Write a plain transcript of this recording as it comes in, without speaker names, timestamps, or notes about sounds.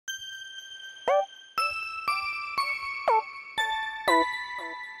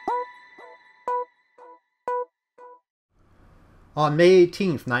On May 18,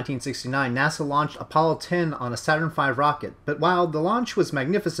 1969, NASA launched Apollo 10 on a Saturn V rocket, but while the launch was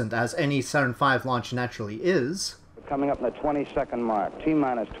magnificent, as any Saturn V launch naturally is... Coming up in the 20-second mark,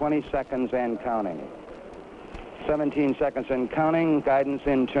 T-minus 20 seconds and counting. 17 seconds and counting, guidance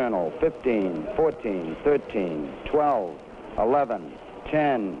internal, 15, 14, 13, 12, 11,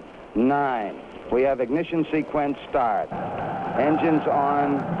 10, 9. We have ignition sequence start. Engines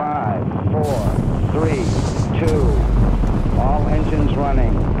on, 5, 4, 3, 2, all engines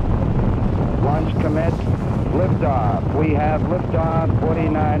running. Launch commit, liftoff. We have liftoff,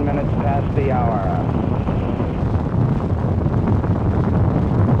 49 minutes past the hour.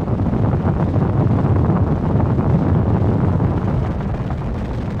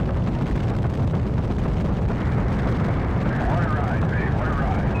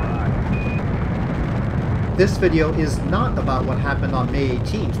 This video is not about what happened on May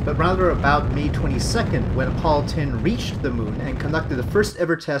 18th, but rather about May 22nd, when Apollo 10 reached the moon and conducted the first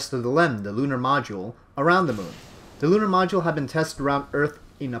ever test of the LEM, the lunar module, around the moon. The lunar module had been tested around Earth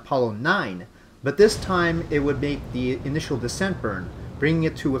in Apollo 9, but this time it would make the initial descent burn, bringing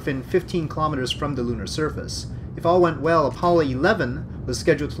it to within 15 kilometers from the lunar surface. If all went well, Apollo 11 was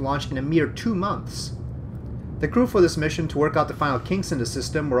scheduled to launch in a mere 2 months. The crew for this mission to work out the final kinks in the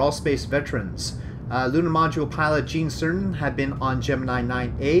system were all space veterans. Lunar Module pilot Gene Cernan had been on Gemini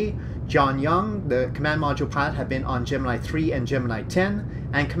 9A, John Young, the Command Module pilot, had been on Gemini 3 and Gemini 10,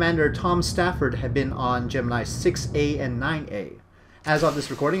 and Commander Tom Stafford had been on Gemini 6A and 9A. As of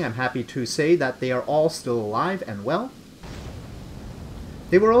this recording, I'm happy to say that they are all still alive and well.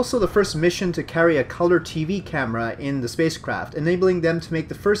 They were also the first mission to carry a color TV camera in the spacecraft, enabling them to make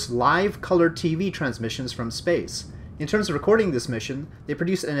the first live color TV transmissions from space. In terms of recording this mission, they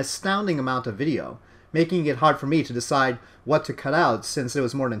produced an astounding amount of video, making it hard for me to decide what to cut out since it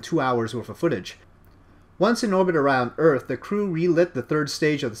was more than 2 hours worth of footage. Once in orbit around Earth, the crew relit the third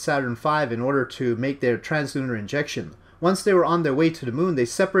stage of the Saturn V in order to make their translunar injection. Once they were on their way to the moon, they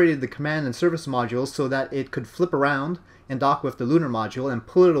separated the command and service modules so that it could flip around and dock with the lunar module and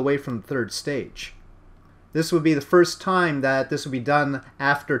pull it away from the third stage. This would be the first time that this would be done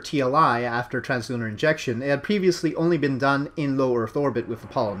after TLI, after translunar injection. It had previously only been done in low Earth orbit with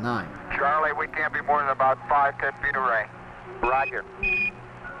Apollo 9. Charlie, we can't be more than about 5-10 feet away. Roger.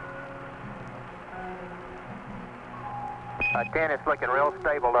 10, it's looking real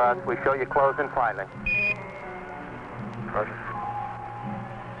stable to us. We show you closing finally. Roger.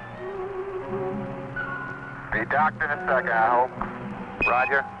 Be docked in a second, I hope.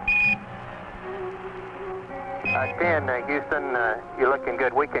 Roger. 10, Houston, you're looking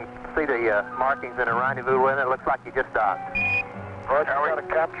good. We can see the markings in a rendezvous with it. It looks like you just docked. Roger, we got a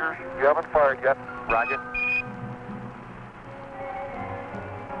capture. You haven't fired yet. Roger.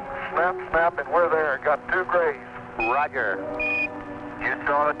 Snap, snap, and we're there. Got 2 grays. Roger. You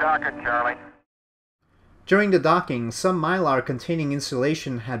saw the docking, Charlie. During the docking, some mylar containing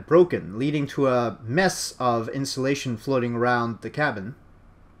insulation had broken, leading to a mess of insulation floating around the cabin.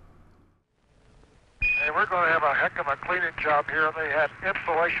 Hey, we're going to have a heck of a cleaning job here. They had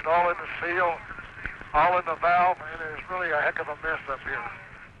insulation all in the seal, all in the valve, and it is really a heck of a mess up here.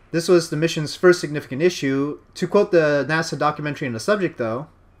 This was the mission's first significant issue. To quote the NASA documentary on the subject, though,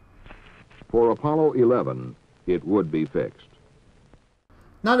 for Apollo 11, it would be fixed.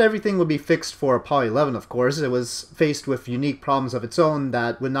 Not everything would be fixed for Apollo 11, of course. It was faced with unique problems of its own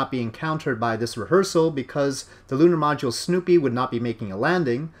that would not be encountered by this rehearsal because the lunar module Snoopy would not be making a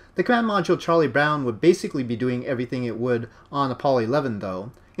landing. The command module Charlie Brown would basically be doing everything it would on Apollo 11,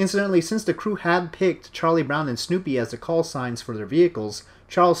 though. Incidentally, since the crew had picked Charlie Brown and Snoopy as the call signs for their vehicles,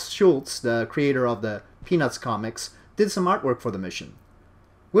 Charles Schulz, the creator of the Peanuts comics, did some artwork for the mission.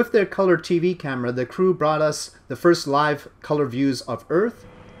 With their color TV camera, the crew brought us the first live color views of Earth.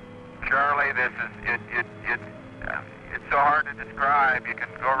 Charlie, this is it's so hard to describe. You can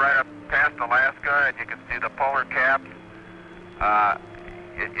go right up past Alaska and you can see the polar caps.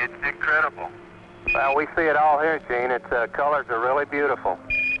 It's incredible. Well, we see it all here, Gene. Its colors are really beautiful.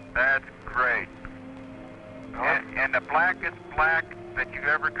 That's great. And the blackest black that you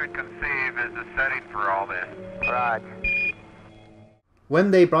ever could conceive is the setting for all this. Right.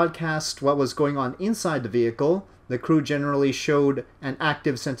 When they broadcast what was going on inside the vehicle, the crew generally showed an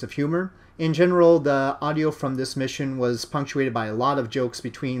active sense of humor. In general, the audio from this mission was punctuated by a lot of jokes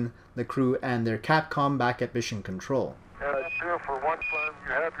between the crew and their Capcom back at Mission Control. Here for one time,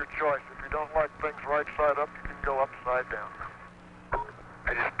 you have your choice. If you don't like things right side up, you can go upside down.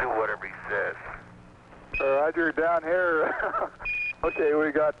 I just do whatever he says. Roger, down here. Okay,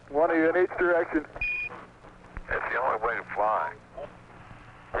 we got one of you in each direction. That's the only way to fly.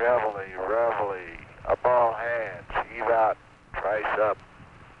 Reveille, up all hands, heave out Price up.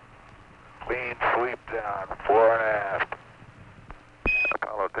 Clean sweep down, fore and aft.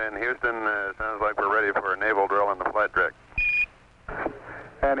 Apollo 10, Houston, sounds like we're ready for a naval drill in the flight deck.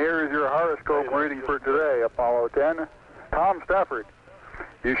 And here is your horoscope reading for today, Apollo 10. Tom Stafford,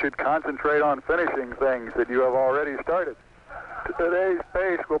 you should concentrate on finishing things that you have already started. Today's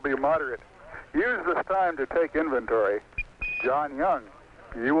pace will be moderate. Use this time to take inventory. John Young,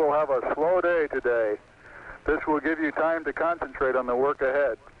 you will have a slow day today. This will give you time to concentrate on the work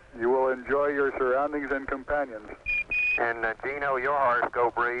ahead. You will enjoy your surroundings and companions. And Gino, your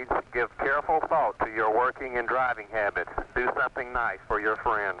horoscope reads, give careful thought to your working and driving habits. Do something nice for your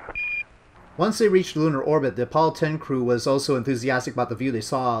friends. Once they reached lunar orbit, the Apollo 10 crew was also enthusiastic about the view they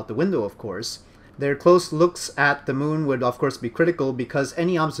saw out the window, of course. Their close looks at the moon would of course be critical because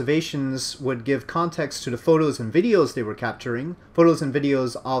any observations would give context to the photos and videos they were capturing, photos and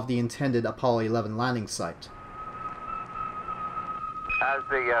videos of the intended Apollo 11 landing site. How's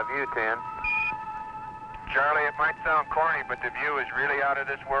the view, 10? Charlie, it might sound corny, but the view is really out of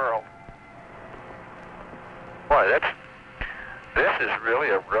this world. Boy, this is really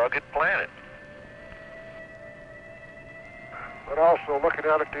a rugged planet. But also looking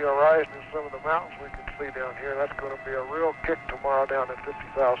out at the horizon and some of the mountains we can see down here, that's going to be a real kick tomorrow down at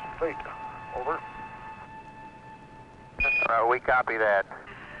 50,000 feet. Over. We copy that.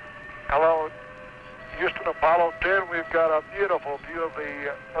 Hello, Houston Apollo 10. We've got a beautiful view of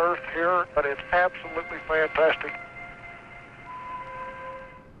the Earth here, but it's absolutely fantastic.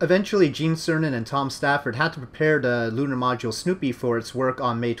 Eventually, Gene Cernan and Tom Stafford had to prepare the lunar module Snoopy for its work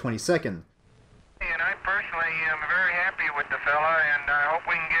on May 22nd. And I personally am very happy with the fella, and I hope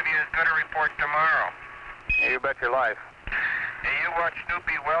we can give you as good a report tomorrow. You bet your life. Hey, you watch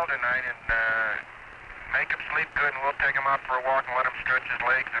Snoopy well tonight, and make him sleep good, and we'll take him out for a walk and let him stretch his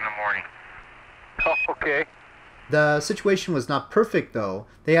legs in the morning. Oh, okay. The situation was not perfect, though.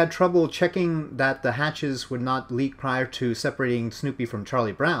 They had trouble checking that the hatches would not leak prior to separating Snoopy from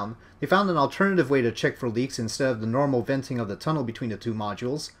Charlie Brown. They found an alternative way to check for leaks instead of the normal venting of the tunnel between the two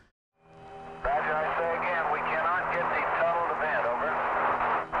modules. Roger, I say again, we cannot get the tunnel to vent, over.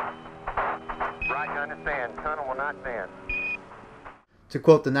 Right, I understand. Tunnel will not vent. To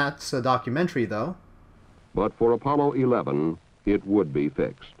quote the NASA documentary, though, But for Apollo 11, it would be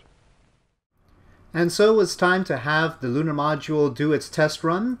fixed. and so it was time to have the lunar module do its test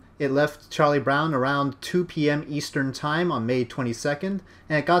run. It left Charlie Brown around 2 p.m. Eastern Time on May 22nd,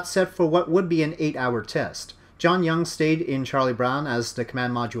 and it got set for what would be an 8-hour test. John Young stayed in Charlie Brown as the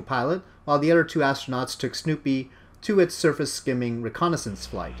command module pilot, while the other two astronauts took Snoopy to its surface skimming reconnaissance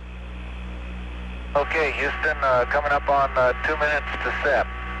flight. Okay, Houston, coming up on 2 minutes to set.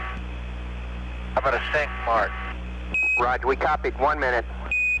 How about a sync mark? Roger, we copied 1 minute.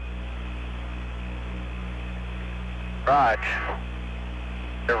 Raj,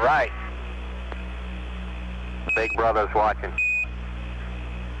 you're right. Big brother's watching.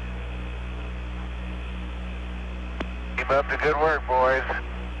 Keep up the good work, boys.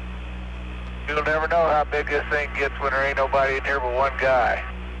 You'll never know how big this thing gets when there ain't nobody in here but one guy.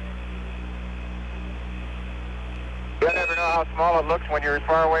 You'll never know how small it looks when you're as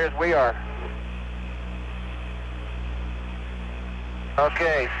far away as we are.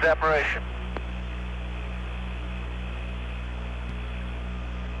 Okay, separation.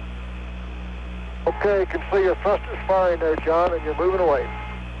 Okay, can see your thrusters firing there, John, and you're moving away.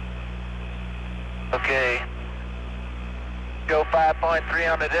 Okay. Go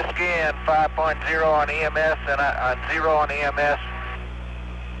 5.3 on the disc and 5.0 on EMS, and on 0 on EMS.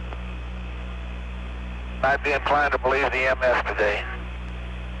 I'd be inclined to believe the EMS today.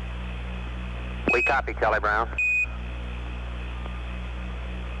 We copy, Charlie Brown.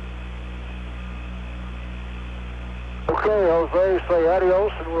 Okay, Jose, say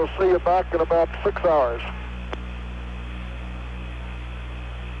adios, and we'll see you back in about 6 hours.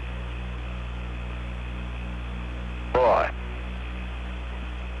 Boy.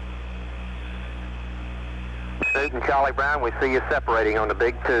 Suit and Charlie Brown, we see you separating on the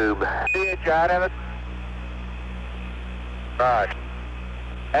big tube. See you, John. Right.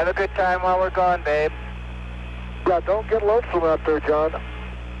 Have a good time while we're gone, babe. Yeah, don't get lonesome out there, John.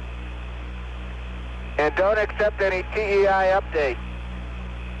 And don't accept any TEI updates.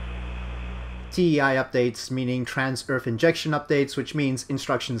 TEI updates meaning trans-Earth injection updates, which means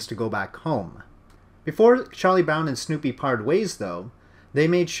instructions to go back home. Before Charlie Brown and Snoopy parted ways, though, they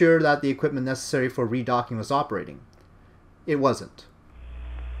made sure that the equipment necessary for redocking was operating. It wasn't.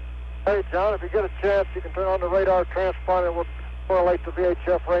 Hey, John, if you get a chance, you can turn on the radar transponder and we'll correlate the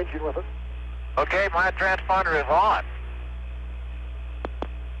VHF ranging with it. Okay, my transponder is on.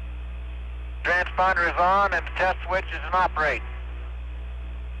 Transponder is on and the test switch is in operate.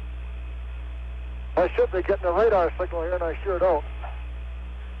 I should be getting a radar signal here, and I sure don't.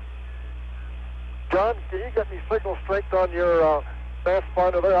 John, can you get me signal strength on your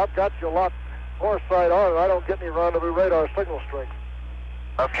transponder there? I've got you a lot more side on, and I don't get any rendezvous radar signal strength.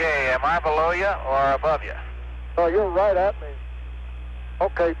 Okay, am I below you or above you? Oh, you're right at me.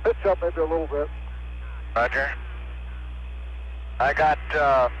 Okay, pitch up maybe a little bit. Roger. I got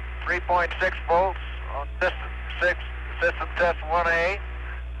 3.6 volts on system 6, system test 1A.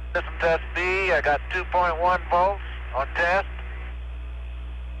 System test B, I got 2.1 volts on test.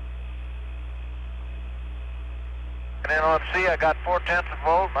 And then on C, I got 0.4 of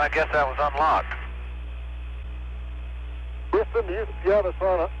volt. I guess that was unlocked. Houston, you have us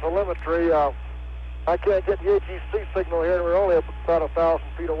on telemetry. I can't get the AGC signal here, and we're only about 1,000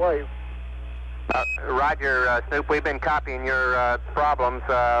 feet away. Roger, Snoop, we've been copying your problems.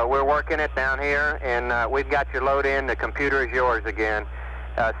 We're working it down here, and we've got your load in. The computer is yours again.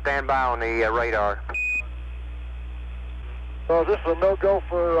 Stand by on the radar. So this is a no-go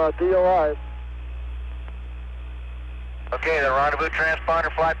for DOI. Okay, the rendezvous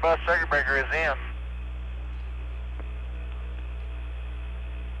transponder flight bus circuit breaker is in.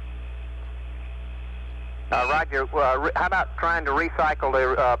 Roger, how about trying to recycle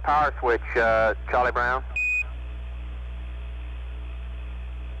the power switch, Charlie Brown?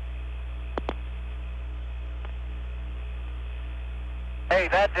 Hey,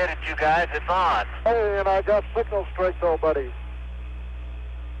 that did it, you guys. It's on. Hey, and I got signal strength, though, buddy.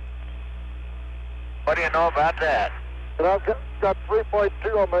 What do you know about that? And I've got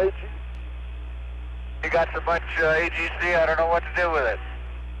 3.2 on my AG. You got so much AGC, I don't know what to do with it.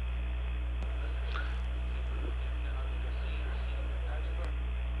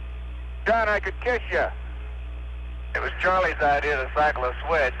 John, I could kiss you. It was Charlie's idea to cycle a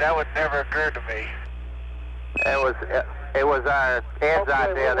switch. That would never occur to me. It was Ed's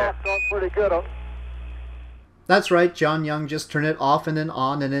idea there. Locked on pretty good, huh? That's right, John Young just turned it off and then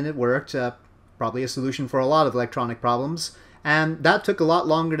on, and then it worked. Probably a solution for a lot of electronic problems. And that took a lot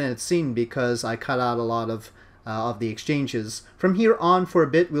longer than it seemed because I cut out a lot of the exchanges. From here on, for a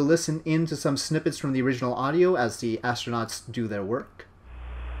bit, we'll listen in to some snippets from the original audio as the astronauts do their work.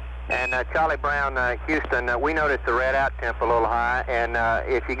 And Charlie Brown, Houston, we noticed the red out temp a little high, and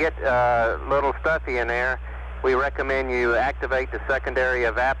if you get a little stuffy in there, we recommend you activate the secondary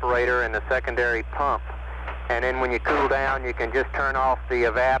evaporator and the secondary pump. And then when you cool down, you can just turn off the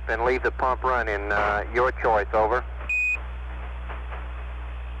evap and leave the pump running. Your choice, over.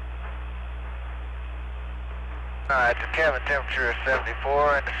 All right, the cabin temperature is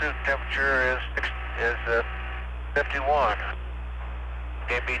 74, and the suit temperature is 51.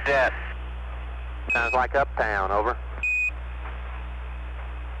 Can't beat that. Sounds like uptown, over.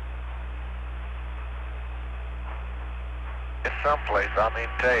 It's someplace, I mean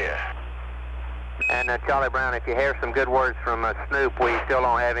to tell you. And Charlie Brown, if you hear some good words from Snoop, we still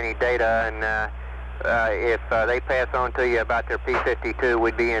don't have any data, and if they pass on to you about their P-52,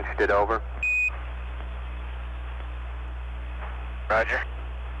 we'd be interested, over. Roger.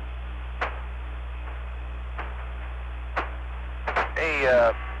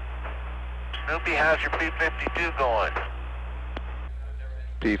 Hey, Snoopy, how's your P-52 going?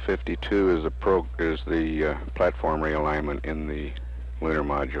 P-52 is the platform realignment in the lunar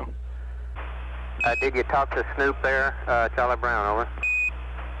module. Did you talk to Snoop there, Charlie Brown, over?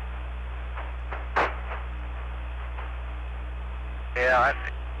 Yeah,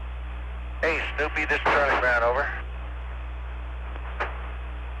 hey, Snoopy, this is Charlie Brown, over.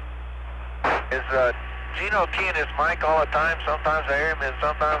 Is Gino keying his mic all the time? Sometimes I hear him and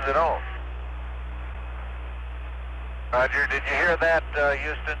sometimes I don't. Roger, did you hear that,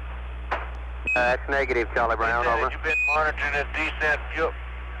 Houston? That's negative, Charlie Brown, over. You've been monitoring his descent fuel.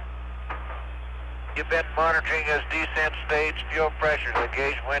 You've been monitoring his descent stage fuel pressure. The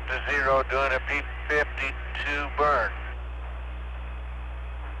gauge went to 0 doing a P-52 burn.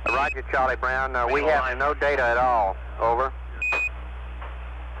 Roger, Charlie Brown. We have no data at all. Over.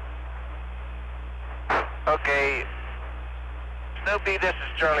 Okay. Snoopy, this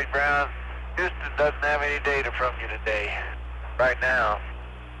is Charlie Brown. Houston doesn't have any data from you today. Right now.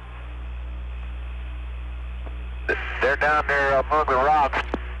 They're down there among the rocks,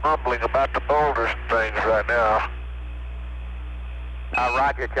 mumbling about the boulders and things right now.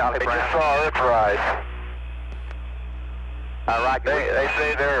 Roger, Charlie Brown. They just saw Earthrise. Roger. They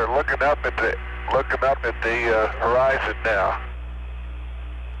say they're looking up at the horizon now.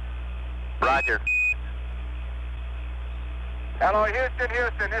 Roger. Hello,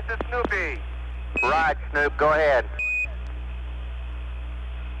 Houston, this is Snoopy. Right, Snoop, go ahead.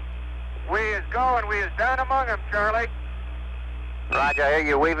 We is go and we is down among them, Charlie. Roger, I hear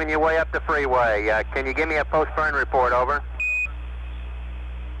you weaving your way up the freeway. Can you give me a post-burn report, over?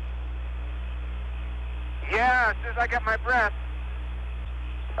 Yeah, as soon as I get my breath.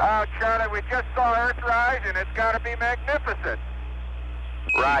 Oh, Charlie, we just saw Earthrise, and it's got to be magnificent.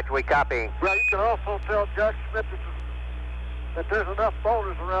 Roger, we copy. Well, you can also tell Jack Smith that there's enough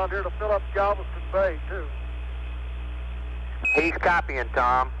boulders around here to fill up Galveston Bay, too. He's copying,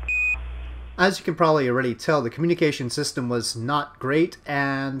 Tom. As you can probably already tell, the communication system was not great,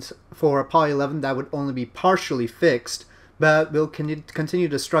 and for Apollo 11 that would only be partially fixed, but we'll continue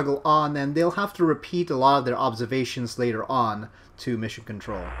to struggle on, and they'll have to repeat a lot of their observations later on to Mission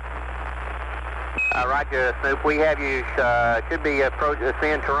Control. Roger, Snoop. We have you, should be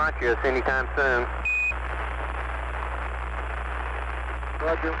seeing Tarantius anytime soon.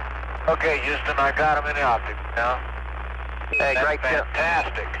 Roger. Okay, Houston, I got him in the optic now. Hey, That's great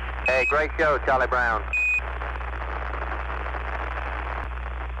fantastic. show. Hey, great show, Charlie Brown.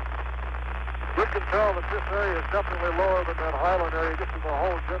 We can tell that this area is definitely lower than that highland area. This is a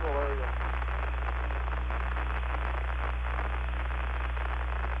whole general area.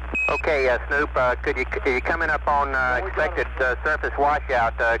 Okay, Snoop, could you coming up on expected surface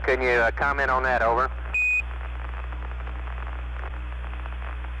washout? Can you comment on that, over?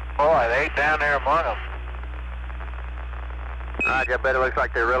 Boy, they ain't down there among them. Roger, I bet it looks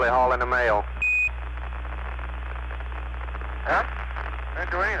like they're really hauling the mail. Huh?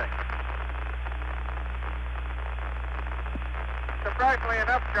 Didn't do anything. Surprisingly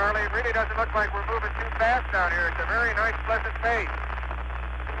enough, Charlie, it really doesn't look like we're moving too fast down here. It's a very nice, pleasant pace.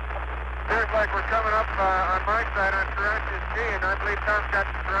 Appears like we're coming up on my side on Tarantius G, and I believe Tom's got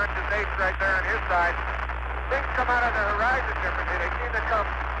Tarantius H right there on his side. Things come out of the horizon differently. They seem to come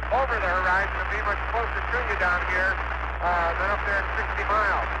over the horizon and be much closer to you down here than up there at 60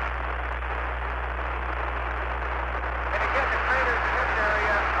 miles. And again, the craters in this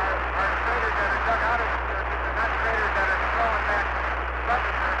area are craters that are dug out of the surface and not craters that are throwing back from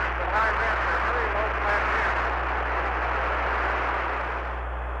the surface with high rims. They're very low flat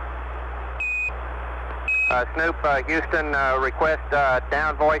rims. Snoop, Houston, request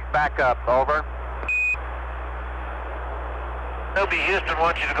down voice backup, over. Snoopy, Houston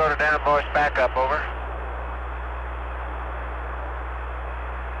wants you to go to down voice backup, over.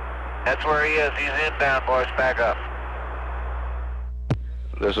 That's where he is. He's in down voice backup.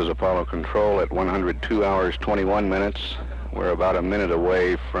 This is Apollo Control at 102 hours 21 minutes. We're about a minute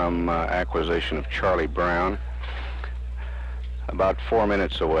away from acquisition of Charlie Brown. About 4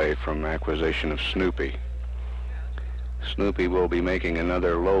 minutes away from acquisition of Snoopy. Snoopy will be making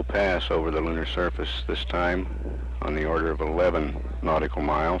another low pass over the lunar surface, this time on the order of 11 nautical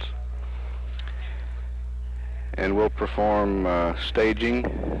miles. And we'll perform staging,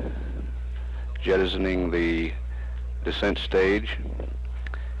 jettisoning the descent stage,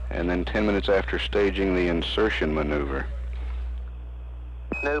 and then 10 minutes after staging, the insertion maneuver.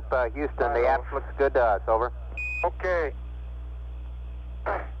 Snoop, Houston, the apps looks good to us, over. Okay.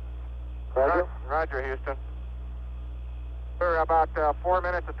 Roger. Roger, Houston. We're about 4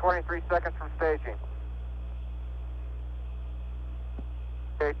 minutes and 23 seconds from staging.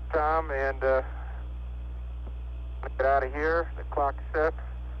 Okay, Tom, and get out of here. The clock is set.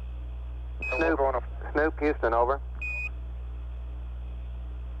 Snoop, Houston, over.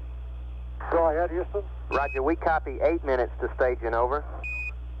 Go ahead, Houston. Roger, we copy 8 minutes to staging, over.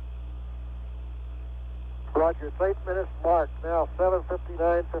 Roger, it's 8 minutes marked now,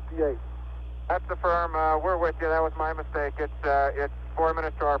 7:59:58. That's the firm. We're with you. That was my mistake. It's 4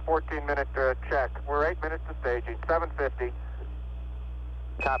 minutes to our 14-minute check. We're 8 minutes to staging. 7:50.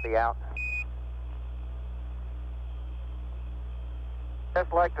 Copy out.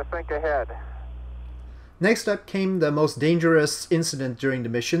 Just like to think ahead. Next up came the most dangerous incident during the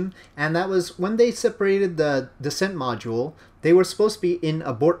mission, and that was when they separated the descent module. They were supposed to be in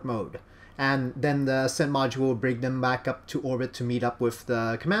abort mode, and then the descent module would bring them back up to orbit to meet up with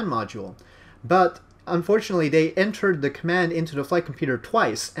the command module. But unfortunately, they entered the command into the flight computer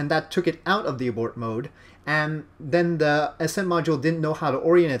twice, and that took it out of the abort mode, and then the ascent module didn't know how to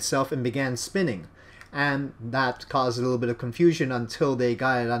orient itself and began spinning, and that caused a little bit of confusion until they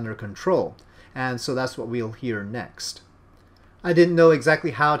got it under control. And so that's what we'll hear next. I didn't know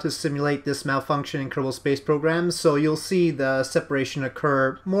exactly how to simulate this malfunction in Kerbal Space Program, so you'll see the separation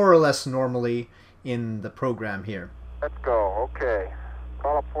occur more or less normally in the program here. Let's go. Okay.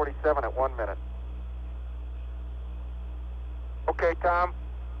 Call up 47 at 1 minute. Okay, Tom.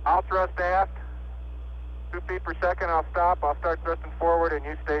 I'll thrust aft. 2 feet per second. I'll stop. I'll start thrusting forward and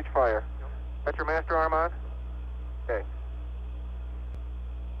you stage fire. Got your master arm on? Okay.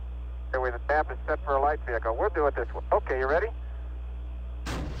 Okay, the tap is set for a light vehicle. We'll do it this way. Okay, you ready?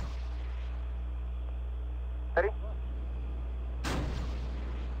 Ready?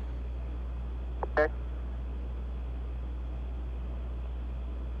 Okay.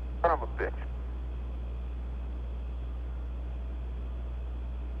 Son of a bitch.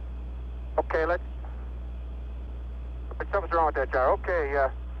 Okay, something's wrong with that jar. Okay,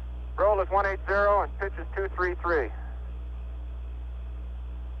 roll is 180 and pitch is 233.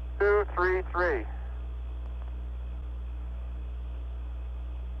 233.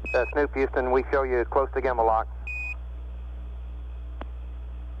 Snoop, Houston, we show you close to gimbal lock.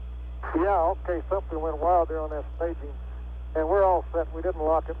 Yeah, okay, something went wild there on that staging. And we're all set. We didn't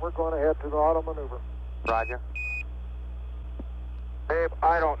lock it. We're going ahead to the auto maneuver. Roger. Babe,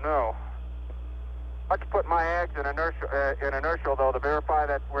 I don't know. Let's put my ags in inertial, though, to verify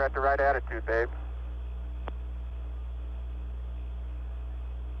that we're at the right attitude, babe.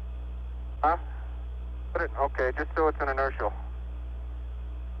 Huh? Put it, okay, just so it's in inertial.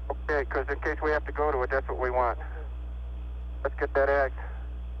 Okay, because in case we have to go to it, that's what we want. Let's get that ag.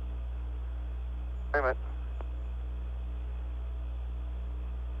 Wait a minute.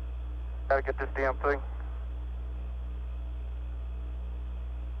 Gotta get this damn thing.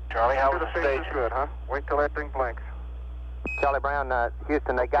 Charlie, how was the the face stage? is good, huh? Wait till that thing blinks. Charlie Brown,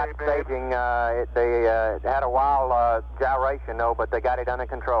 Houston, they got Okay, babe. staging. They had a wild gyration, though, but they got it under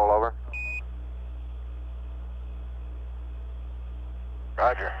control. Over.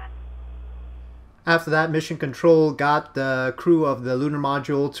 Roger. After that, Mission Control got the crew of the lunar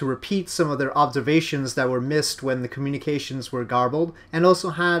module to repeat some of their observations that were missed when the communications were garbled, and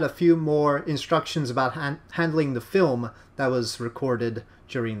also had a few more instructions about handling the film that was recorded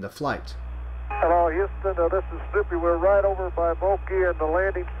during the flight. Hello, Houston. This is Snoopy. We're right over by Moki and the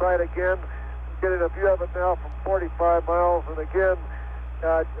landing site again. Getting a view of it now from 45 miles. And again,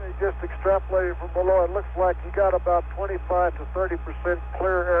 just extrapolating from below, it looks like you got about 25 to 30%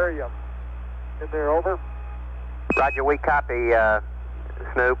 clear area in there. Over. Roger, we copy,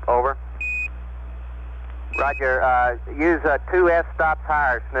 Snoop. Over. Roger, use 2 f-stops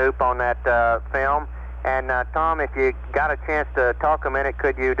higher, Snoop, on that film. And Tom, if you got a chance to talk a minute,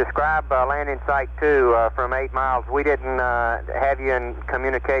 could you describe landing site 2 from 8 miles? We didn't have you in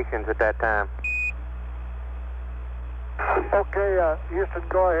communications at that time. Okay, Houston,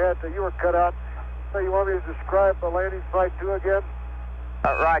 go ahead. You were cut out. So you want me to describe the landing site 2 again?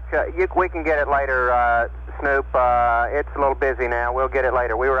 Right, we can get it later, Snoop. It's a little busy now. We'll get it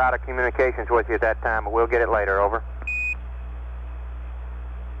later. We were out of communications with you at that time, but we'll get it later. Over.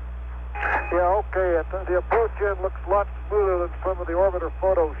 Yeah, okay. The approach end looks a lot smoother than some of the orbiter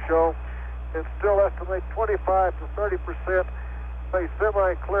photos show. And still estimate 25 to 30%, say,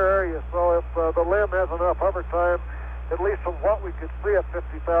 semi-clear area. So if the limb has enough hover time, at least from what we could see at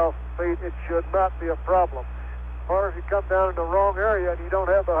 50,000 feet, it should not be a problem. Or if you come down in the wrong area and you don't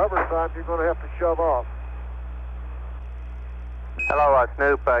have the hover time, you're going to have to shove off. Hello,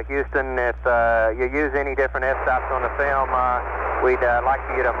 Snoop, Houston. If you use any different f-stops on the film, we'd like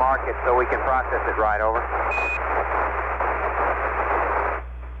for you to mark it so we can process it right. Over.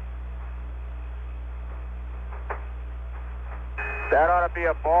 That ought to be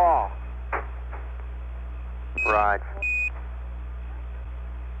a ball. Right.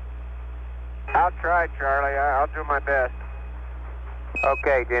 I'll try, Charlie. I'll do my best.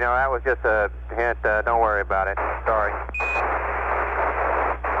 Okay, Gino, that was just a hint. Don't worry about it. Sorry.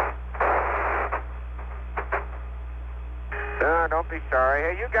 Don't be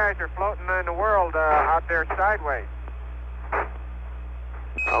sorry. Hey, you guys are floating in the world out there sideways.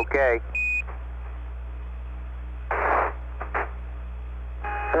 Okay.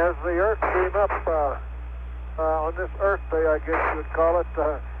 As the Earth came up on this Earth Day, I guess you would call it,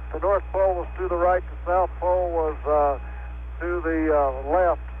 the North Pole was to the right, the South Pole was to the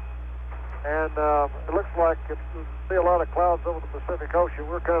left. And it looks like you see a lot of clouds over the Pacific Ocean.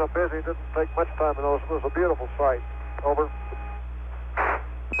 We're kind of busy. It didn't take much time in those. It was a beautiful sight. Over.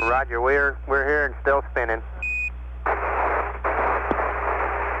 Roger, we're here and still spinning.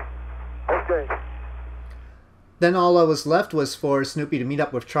 Okay. Then all that was left was for Snoopy to meet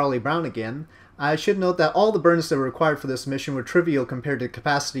up with Charlie Brown again. I should note that all the burns that were required for this mission were trivial compared to the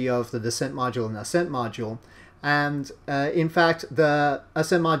capacity of the descent module and ascent module. And in fact, the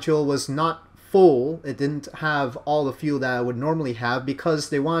ascent module was not full. It didn't have all the fuel that it would normally have because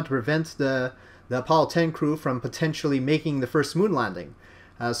they wanted to prevent the Apollo 10 crew from potentially making the first moon landing.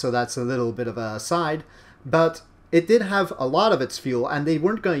 So that's a little bit of a side. But it did have a lot of its fuel, and they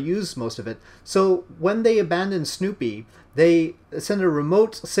weren't going to use most of it. So when they abandoned Snoopy, they sent a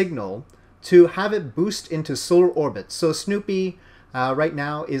remote signal to have it boost into solar orbit. So Snoopy right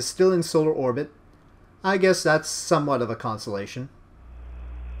now is still in solar orbit. I guess that's somewhat of a consolation.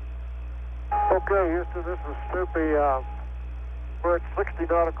 Okay, Houston, this is Snoopy. We're at 60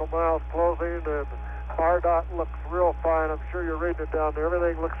 nautical miles closing, and RDOT looks real fine. I'm sure you're reading it down there.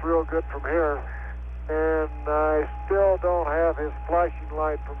 Everything looks real good from here. And I still don't have his flashing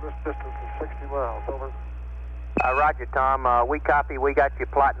light from this distance of 60 miles. Over. Roger, Tom. We copy. We got you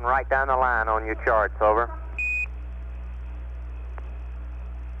plotting right down the line on your charts. Over.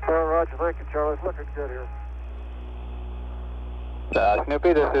 Roger, thank you, Charlie. It's looking good here.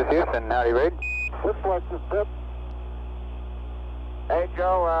 Snoopy, this is Houston. Howdy, Reed. Looks like this tip. Hey,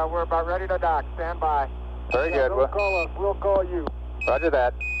 Joe, we're about ready to dock. Stand by. Very good. Don't call us. We'll call you. Roger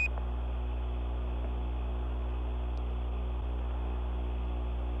that.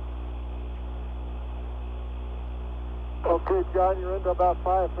 Okay, John, you're into about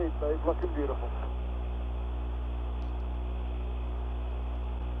 5 feet, babe. Looking beautiful.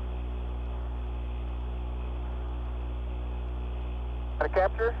 Got a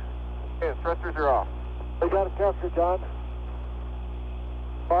capture? Yes, thrusters are off. They got a capture, John.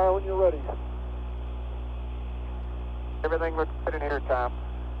 Fire when you're ready. Everything looks good in here, Tom.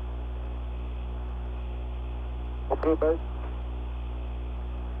 Okay, babe.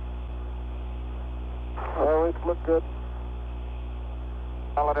 All right, look good.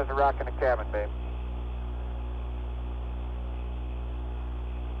 Solid as a rock in the cabin, babe.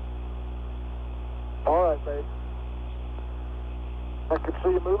 All right, babe. I can see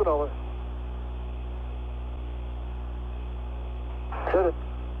you moving over. Hit it.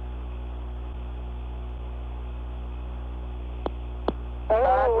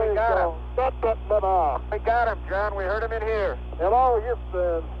 Oh, we got him. We got him, John. We heard him in here. Hello,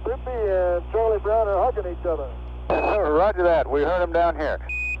 Houston. Snoopy and Charlie Brown are hugging each other. Roger that. We heard him down here.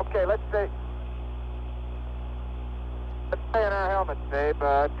 Okay, let's stay in our helmets, babe,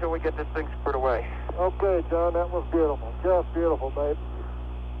 until we get this thing squared away. Okay, John, that was beautiful. Just beautiful, babe.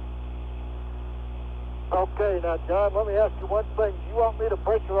 Okay, now, John, let me ask you one thing. Do you want me to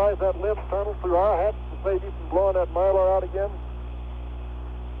pressurize that left tunnel through our hatch to save you from blowing that Mylar out again?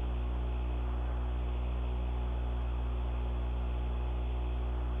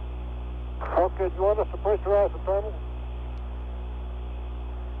 Okay, do you want us to pressurize the tunnel?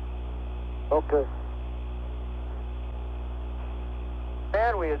 Okay.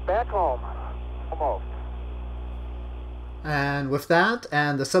 And we is back home. Almost. And with that,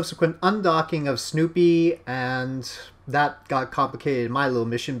 and the subsequent undocking of Snoopy, and that got complicated in my little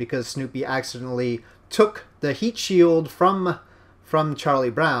mission because Snoopy accidentally took the heat shield from Charlie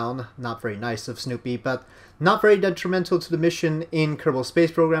Brown. Not very nice of Snoopy, but not very detrimental to the mission in Kerbal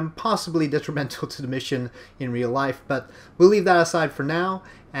Space Program, possibly detrimental to the mission in real life, but we'll leave that aside for now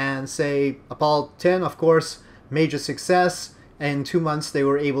and say Apollo 10, of course, major success. In 2 months, they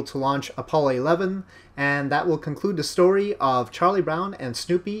were able to launch Apollo 11, and that will conclude the story of Charlie Brown and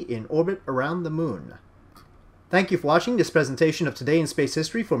Snoopy in orbit around the moon. Thank you for watching this presentation of Today in Space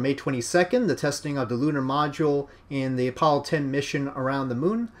History for May 22nd, the testing of the lunar module in the Apollo 10 mission around the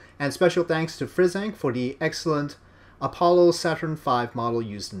moon, and special thanks to Frizzank for the excellent Apollo Saturn V model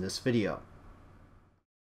used in this video.